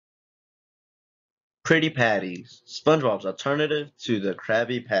Pretty Patties, SpongeBob's alternative to the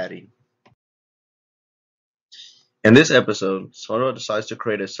Krabby Patty. In this episode, SpongeBob decides to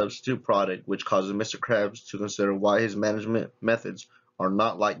create a substitute product which causes Mr. Krabs to consider why his management methods are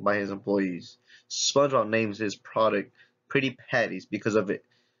not liked by his employees. SpongeBob names his product Pretty Patties because of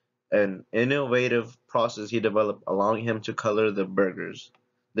an innovative process he developed allowing him to color the burgers.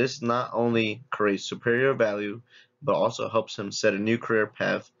 This not only creates superior value, but also helps him set a new career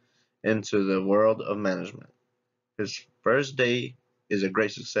path into the world of management. His first day is a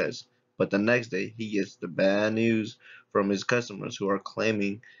great success, but the next day he gets the bad news from his customers who are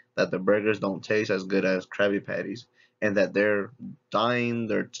claiming that the burgers don't taste as good as Krabby Patties and that they're dyeing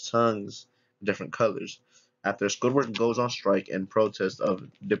their tongues different colors. After Squidward goes on strike in protest of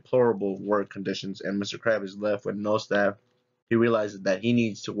deplorable work conditions and Mr. Krab is left with no staff, he realizes that he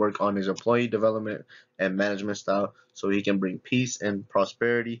needs to work on his employee development and management style so he can bring peace and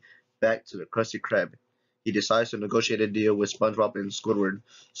prosperity back to the Krusty Krab. He decides to negotiate a deal with SpongeBob and Squidward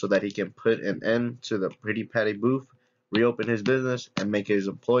so that he can put an end to the Pretty Patty booth, reopen his business, and make his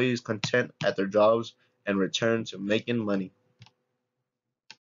employees content at their jobs and return to making money.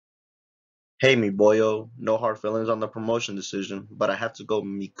 Hey me boyo, no hard feelings on the promotion decision, but I have to go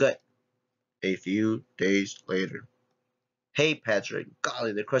me gut a few days later. Hey Patrick,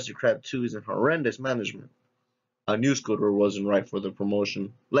 golly, the Krusty Krab 2 is in horrendous management. I knew Squidward wasn't right for the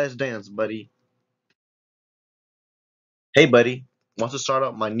promotion. Let's dance, buddy. Hey buddy, want to start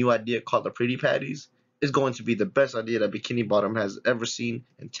out my new idea called the Pretty Patties? It's going to be the best idea that Bikini Bottom has ever seen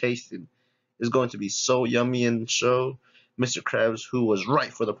and tasted. It's going to be so yummy and show Mr. Krabs who was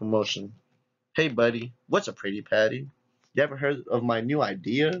right for the promotion. Hey buddy, what's a Pretty Patty? You ever heard of my new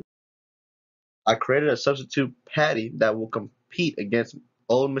idea? I created a substitute patty that will compete against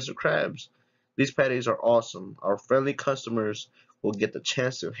old Mr. Krabs. These patties are awesome. Our friendly customers will get the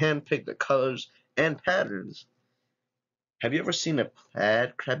chance to handpick the colors and patterns. Have you ever seen a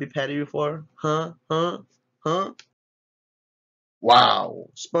plaid Krabby Patty before? Huh? Huh? Huh? Wow!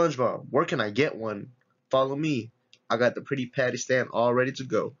 SpongeBob, where can I get one? Follow me. I got the Pretty Patty stand all ready to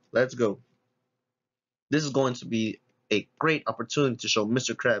go. Let's go. This is going to be a great opportunity to show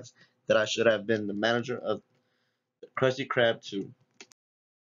Mr. Krabs that I should have been the manager of the Krusty Krab too.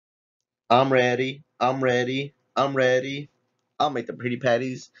 I'm ready. I'm ready. I'm ready. I'll make the Pretty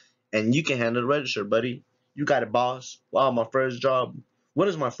Patties, and you can handle the register, buddy. You got it, boss. Wow, my first job. When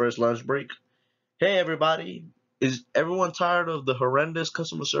is my first lunch break? Hey everybody, is everyone tired of the horrendous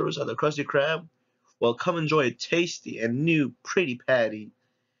customer service at the Krusty Krab? Well, come enjoy a tasty and new Pretty Patty.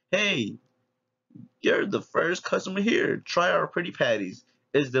 Hey, you're the first customer here. Try our Pretty Patties.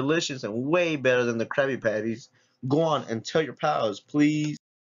 It's delicious and way better than the Krabby Patties. Go on and tell your pals, please.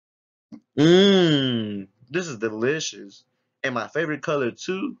 Mmm, this is delicious. And my favorite color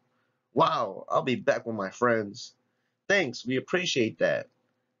too. Wow, I'll be back with my friends. Thanks, we appreciate that.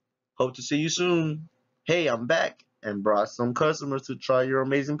 Hope to see you soon. Hey, I'm back and brought some customers to try your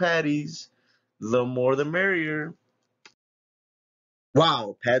amazing patties. The more the merrier.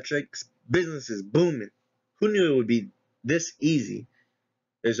 Wow, Patrick's business is booming. Who knew it would be this easy?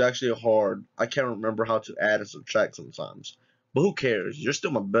 It's actually hard. I can't remember how to add and subtract sometimes. But who cares? You're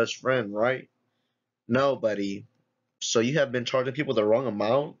still my best friend, right? No, buddy. So you have been charging people the wrong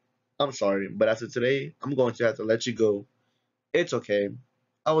amount? I'm sorry, but after today, I'm going to have to let you go. It's okay.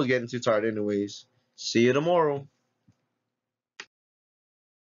 I was getting too tired anyways. See you tomorrow.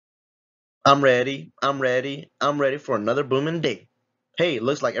 I'm ready. I'm ready. I'm ready for another booming day. Hey,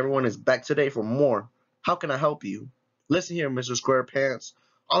 looks like everyone is back today for more. How can I help you? Listen here, Mr. SquarePants.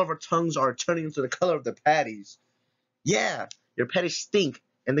 All of our tongues are turning into the color of the patties. Yeah, your patties stink,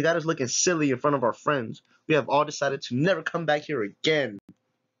 and they got us looking silly in front of our friends. We have all decided to never come back here again.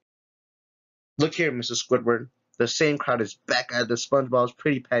 Look here, Mr. Squidward. The same crowd is back at the SpongeBob's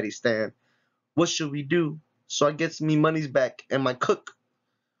Pretty Patty stand. What should we do? So I gets me money's back and my cook.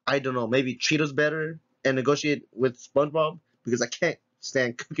 I don't know, maybe treat us better and negotiate with SpongeBob because I can't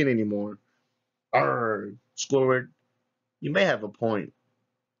stand cooking anymore. Arr, Squidward, you may have a point.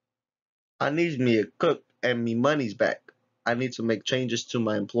 I need me a cook and me money's back. I need to make changes to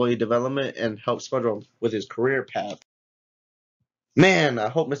my employee development and help SpongeBob with his career path. Man, I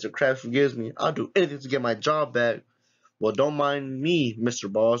hope Mr. Krabs forgives me. I'll do anything to get my job back. Well, don't mind me,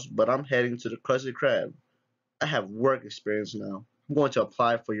 Mr. Boss, but I'm heading to the Krusty Krab. I have work experience now. I'm going to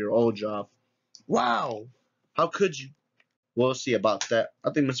apply for your old job. Wow! How could you? We'll see about that. I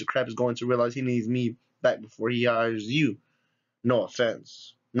think Mr. Krabs is going to realize he needs me back before he hires you. No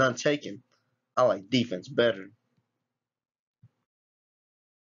offense. None taken. I like defense better.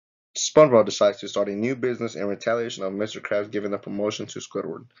 SpongeBob decides to start a new business in retaliation of Mr. Krabs giving the promotion to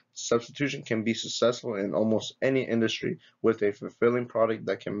Squidward. Substitution can be successful in almost any industry with a fulfilling product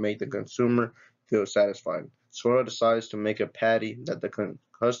that can make the consumer feel satisfied. Squidward decides to make a patty that the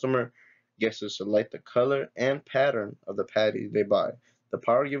customer gets to select the color and pattern of the patty they buy. The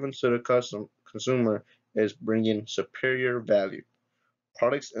power given to the consumer is bringing superior value.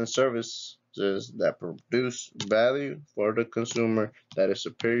 Products and services that produce value for the consumer that is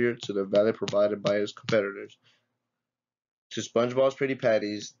superior to the value provided by its competitors. To SpongeBob's Pretty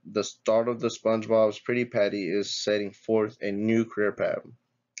Patties, the start of the SpongeBob's Pretty Patty is setting forth a new career path,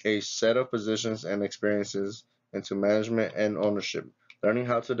 a set of positions and experiences into management and ownership. Learning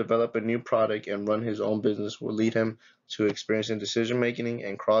how to develop a new product and run his own business will lead him to experiencing decision making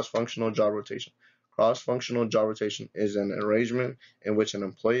and cross functional job rotation. Cross functional job rotation is an arrangement in which an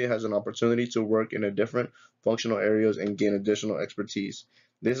employee has an opportunity to work in a different functional areas and gain additional expertise.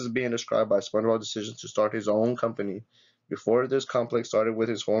 This is being described by SpongeBob's decision to start his own company. Before this conflict started with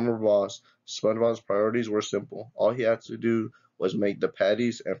his former boss, SpongeBob's priorities were simple. All he had to do was make the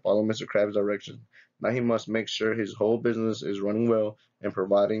patties and follow Mr. Krabs' directions. Now he must make sure his whole business is running well and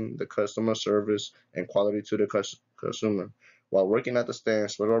providing the customer service and quality to the consumer. While working at the stand,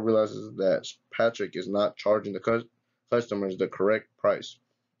 SpongeBob realizes that Patrick is not charging the customers the correct price.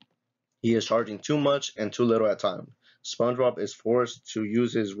 He is charging too much and too little at times. SpongeBob is forced to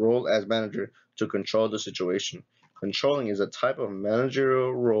use his role as manager to control the situation. Controlling is a type of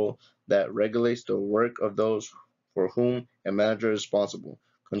managerial role that regulates the work of those for whom a manager is responsible.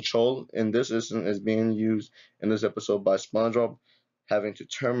 Control in this instance is being used in this episode by SpongeBob having to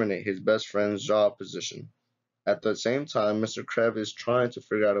terminate his best friend's job position. At the same time, Mr. Krabs is trying to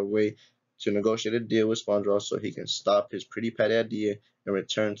figure out a way to negotiate a deal with SpongeBob so he can stop his pretty patty idea and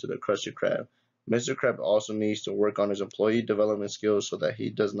return to the Krusty Krab. Mr. Krabs also needs to work on his employee development skills so that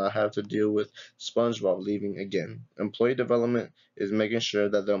he does not have to deal with SpongeBob leaving again. Employee development is making sure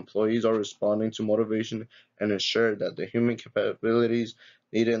that the employees are responding to motivation and ensure that the human capabilities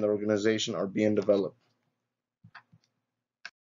needed in the organization are being developed.